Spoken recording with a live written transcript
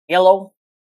Hello,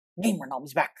 Gamer Nom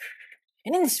is back.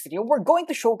 And in this video, we're going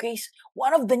to showcase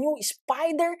one of the new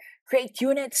Spider Crate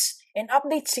units in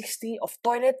Update 60 of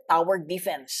Toilet Tower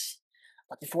Defense.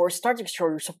 But before we start, show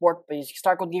your support by using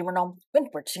Star Code Gamer Nom when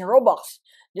purchasing Roblox.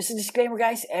 Just a disclaimer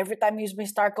guys, every time you use my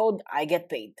Star Code, I get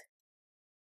paid.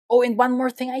 Oh, and one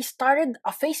more thing, I started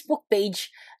a Facebook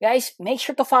page. Guys, make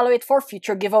sure to follow it for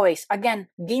future giveaways. Again,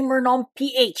 Gamer Nom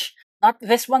PH. Not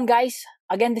this one, guys.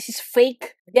 Again, this is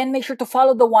fake. Again, make sure to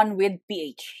follow the one with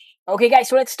PH. Okay, guys,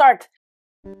 so let's start.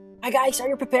 Hi, guys, are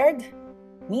you prepared?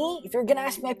 Me, if you're gonna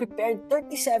ask me, I prepared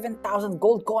 37,000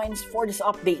 gold coins for this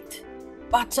update.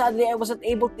 But sadly, I wasn't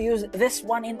able to use this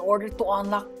one in order to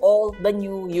unlock all the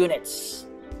new units.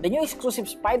 The new exclusive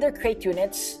Spider Crate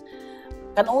units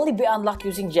can only be unlocked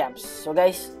using gems. So,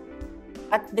 guys,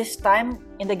 at this time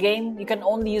in the game, you can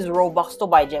only use Robux to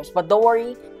buy gems. But don't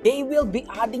worry, they will be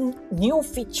adding new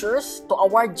features to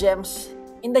our gems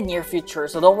in the near future.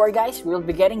 So don't worry guys, we will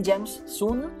be getting gems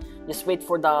soon. Just wait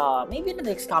for maybe the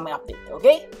next coming update,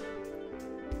 okay?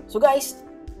 So guys,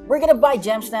 we're gonna buy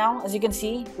gems now. As you can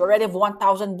see, we already have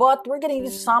 1,000, but we're gonna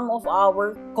use some of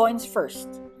our coins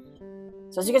first.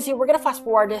 So as you can see, we're gonna fast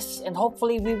forward this and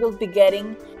hopefully we will be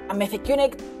getting a mythic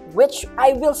unit, which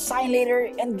I will sign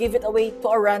later and give it away to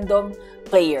a random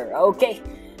player, okay?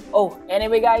 Oh,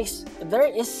 anyway guys, there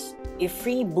is a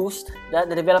free boost that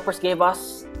the developers gave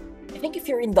us. I think if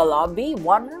you're in the lobby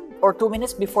 1 or 2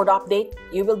 minutes before the update,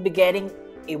 you will be getting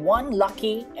a 1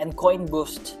 lucky and coin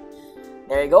boost.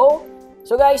 There you go.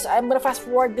 So guys, I'm gonna fast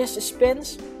forward this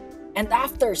spins. And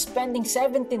after spending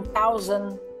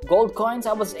 17,000 gold coins,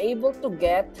 I was able to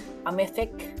get a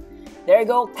mythic. There you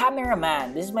go,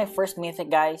 cameraman. This is my first mythic,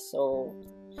 guys. So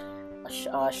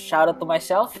shout out to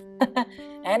myself.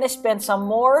 And I spent some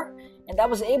more and I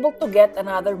was able to get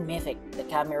another mythic, the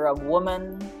camera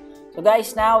woman. So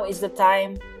guys, now is the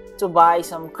time to buy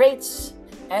some crates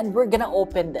and we're gonna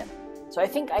open them. So I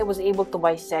think I was able to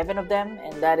buy 7 of them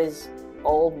and that is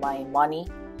all my money.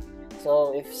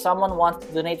 So if someone wants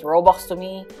to donate Robux to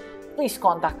me, please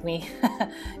contact me.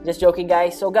 Just joking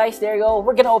guys. So guys, there you go.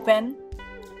 We're gonna open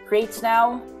crates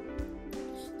now.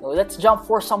 So let's jump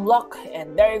for some luck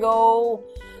and there you go.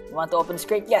 You want to open this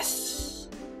crate? Yes.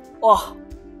 Oh,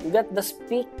 we got the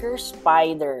speaker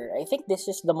spider. I think this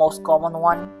is the most common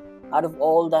one out of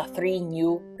all the 3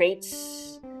 new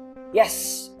crates.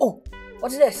 Yes. Oh,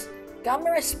 what's this?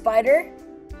 Camera spider?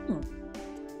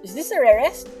 Is this the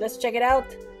rarest? Let's check it out.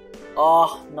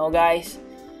 Oh, no guys.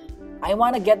 I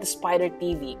want to get the spider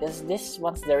TV because this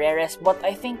one's the rarest, but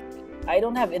I think I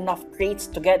don't have enough crates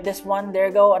to get this one. There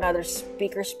you go, another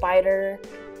speaker spider.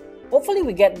 Hopefully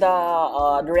we get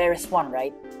the rarest one,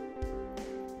 right?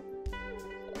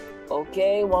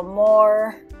 Okay, one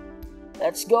more.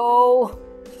 Let's go.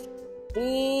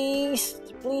 Please,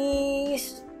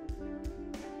 please.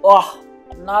 Oh,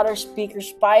 another speaker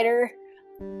spider.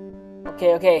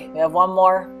 Okay, we have one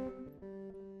more.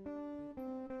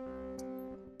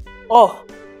 Oh,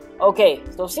 okay.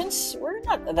 So since we're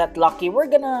not that lucky, we're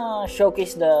gonna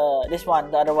showcase the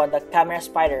other one, the camera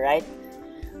spider, right?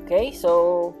 Okay,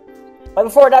 so but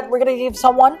before that, we're gonna give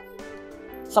someone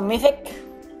some mythic.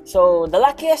 So the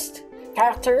luckiest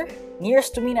character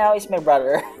nearest to me now is my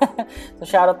brother. So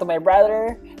shout out to my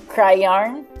brother,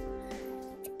 Cryon.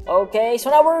 Okay,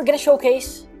 so now we're gonna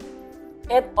showcase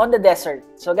it on the desert.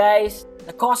 So guys,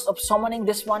 the cost of summoning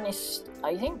this one is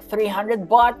I think 300,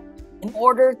 but in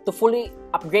order to fully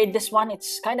upgrade this one,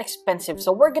 it's kind of expensive.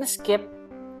 So we're gonna skip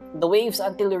the waves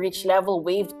until we reach level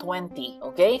wave 20.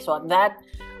 Okay, so at that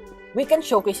we can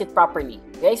showcase it properly.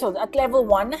 Okay, so at level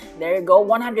 1, there you go,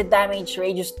 100 damage,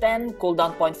 radius 10,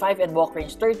 cooldown 0.5, and walk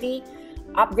range 30.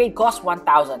 Upgrade cost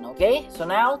 1,000. Okay, so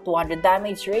now 200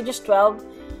 damage, radius 12,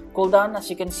 cooldown, as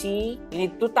you can see, you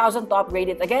need 2,000 to upgrade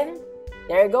it again.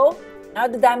 There you go. Now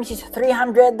the damage is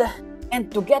 300,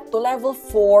 and to get to level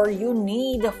 4, you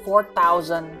need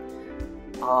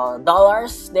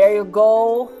 $4,000. There you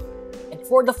go. And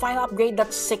for the final upgrade,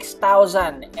 that's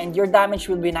 6,000, and your damage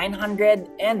will be 900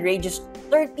 and radius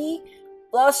 30.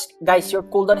 Plus, guys, your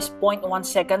cooldown is 0.1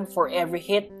 second for every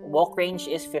hit. Walk range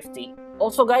is 50.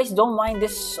 Also, guys, don't mind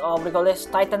this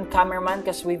Titan cameraman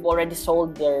because we've already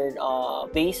sold their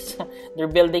base, their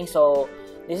building. So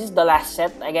this is the last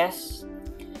set, I guess.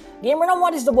 Gamer Nom,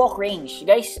 what is the walk range?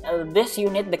 Guys, this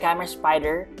unit, the camera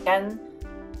spider, can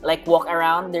like walk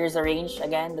around. There's a range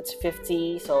again, that's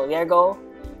 50. So there you go.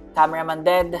 Cameraman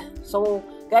dead. So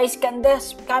guys, can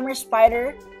this camera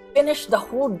spider finish the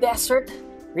whole desert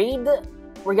raid?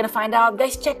 We're gonna find out.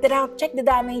 Guys, check that out. Check the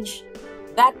damage.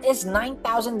 That is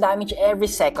 9,000 damage every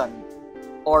second,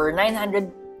 or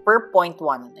 900 per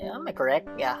 0.1. Am I correct?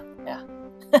 Yeah.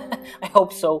 I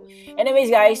hope so. Anyways,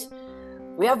 guys,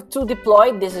 we have two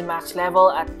deployed. This is max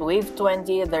level at wave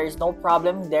 20. There is no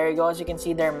problem. There you go. As you can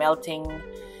see, they're melting.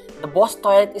 The boss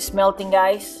toilet is melting,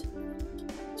 guys.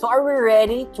 So are we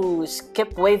ready to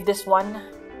skip wave this one?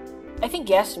 I think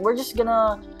yes. We're just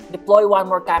gonna deploy one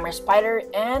more camera spider,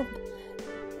 and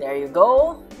there you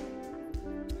go.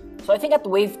 So I think at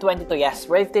wave 22, yes,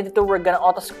 wave 22 we're gonna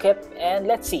auto skip, and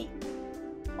let's see.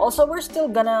 Also, we're still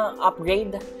gonna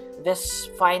upgrade this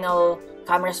final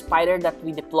camera spider that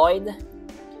we deployed.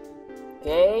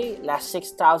 Okay, last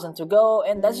 6,000 to go,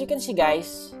 and as you can see,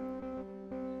 guys,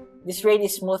 this raid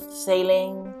is smooth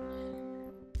sailing.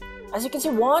 As you can see,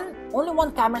 only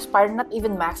one camera spider, not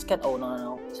even max can. Oh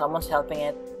no, someone's helping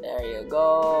it. There you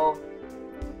go.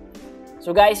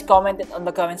 So guys, comment it on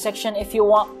the comment section if you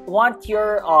want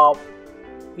your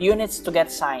units to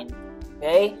get signed.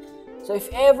 Okay. So if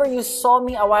ever you saw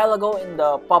me a while ago in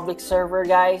the public server,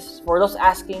 guys, for those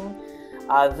asking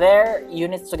their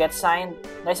units to get signed,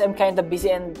 guys, I'm kind of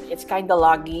busy and it's kind of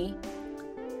laggy.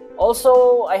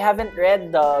 Also, I haven't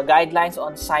read the guidelines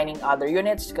on signing other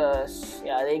units because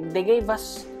yeah, they gave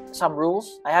us some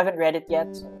rules. I haven't read it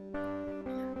yet. So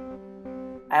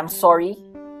I'm sorry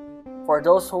for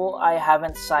those who I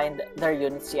haven't signed their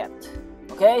units yet.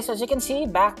 Okay, so as you can see,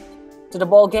 back to the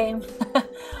ball game.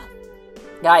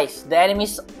 Guys, the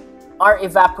enemies are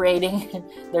evaporating.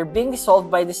 They're being dissolved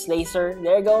by this laser.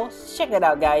 There you go. Check that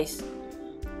out, guys.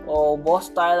 Oh, boss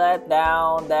toilet,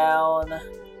 down.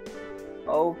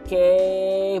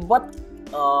 Okay, but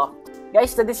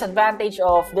guys, the disadvantage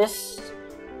of this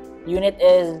unit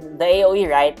is the AoE,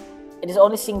 right? It is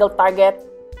only single target,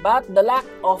 but the lack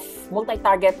of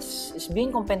multi-targets is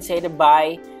being compensated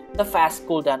by the fast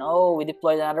cooldown. Oh, we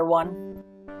deployed another one.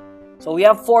 So we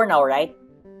have 4 now, right?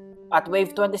 At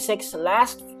wave 26,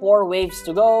 last 4 waves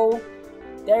to go.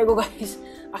 There you go, guys.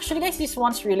 Actually, guys, this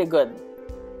one's really good.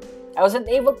 I wasn't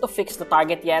able to fix the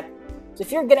target yet. So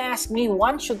if you're gonna ask me,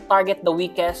 1 should target the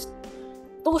weakest,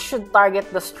 2 should target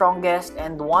the strongest,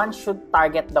 and 1 should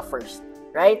target the first,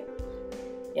 right?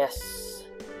 Yes.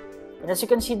 And as you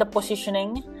can see, the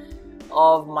positioning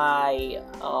of my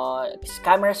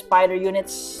camera spider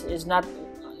units is not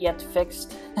yet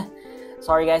fixed.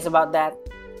 Sorry guys about that.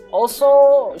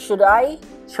 Also, should I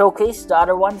showcase the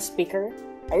other one, the speaker?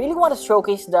 I really want to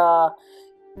showcase the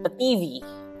TV.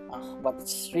 But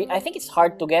I think it's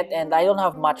hard to get, and I don't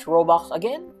have much Robux.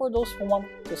 Again, for those who want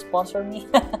to sponsor me.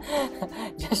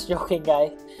 Just joking,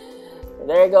 guys. So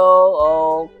there you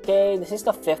go. Okay, this is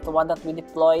the 5th one that we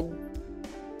deployed.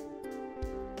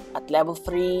 At level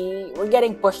 3, we're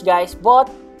getting pushed, guys.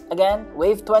 But, again,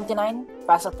 wave 29,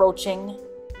 fast approaching.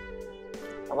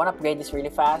 I want to upgrade this really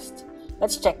fast.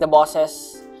 Let's check the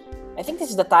bosses. I think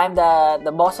this is the time that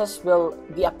the bosses will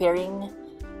be appearing.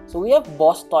 So we have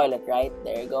boss toilet, right?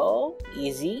 There you go.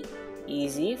 Easy.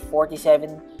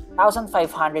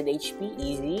 47,500 HP.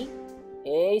 Easy.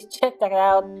 Okay, check that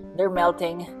out. They're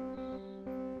melting.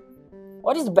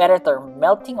 What is the better term?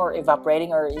 Melting or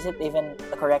evaporating? Or is it even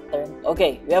the correct term?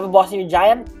 Okay, we have a boss here.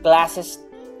 Giant glasses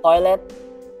toilet.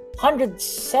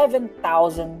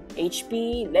 107,000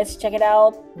 HP. Let's check it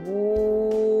out.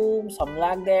 Boom. Some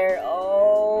lag there.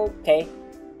 Okay.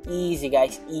 Easy,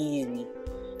 guys. Easy.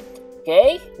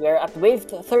 Okay, we're at wave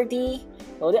 30.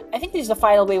 So I think this is the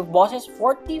final wave of bosses.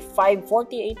 45,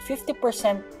 48,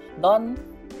 50% done.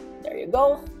 There you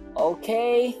go.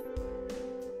 Okay.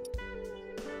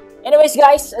 Anyways,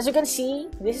 guys, as you can see,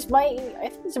 I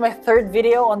think this is my 3rd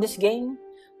video on this game.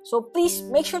 So please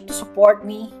make sure to support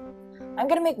me. I'm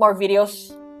gonna make more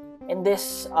videos in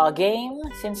this game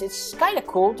since it's kind of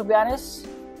cool, to be honest.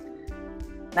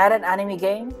 Not an anime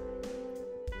game.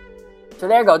 So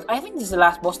there you go. I think this is the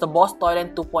last boss, the boss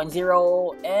toilet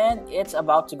 2.0, and it's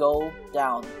about to go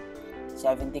down.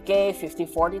 70k, 50,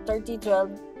 40, 30,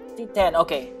 12, 10.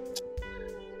 Okay.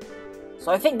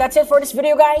 So I think that's it for this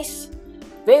video, guys.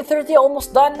 Wave 30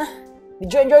 almost done.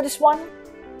 Did you enjoy this one?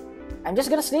 I'm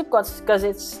just gonna sleep because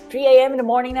it's 3 AM in the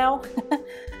morning now.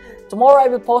 Tomorrow I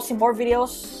will be posting more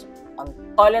videos on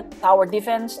toilet tower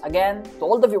defense. Again, to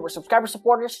all the viewers, subscribers,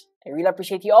 supporters, I really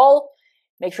appreciate you all.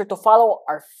 Make sure to follow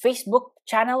our Facebook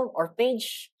channel or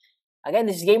page. Again,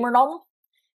 this is Gamer Nom,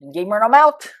 and Gamer Nom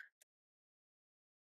out.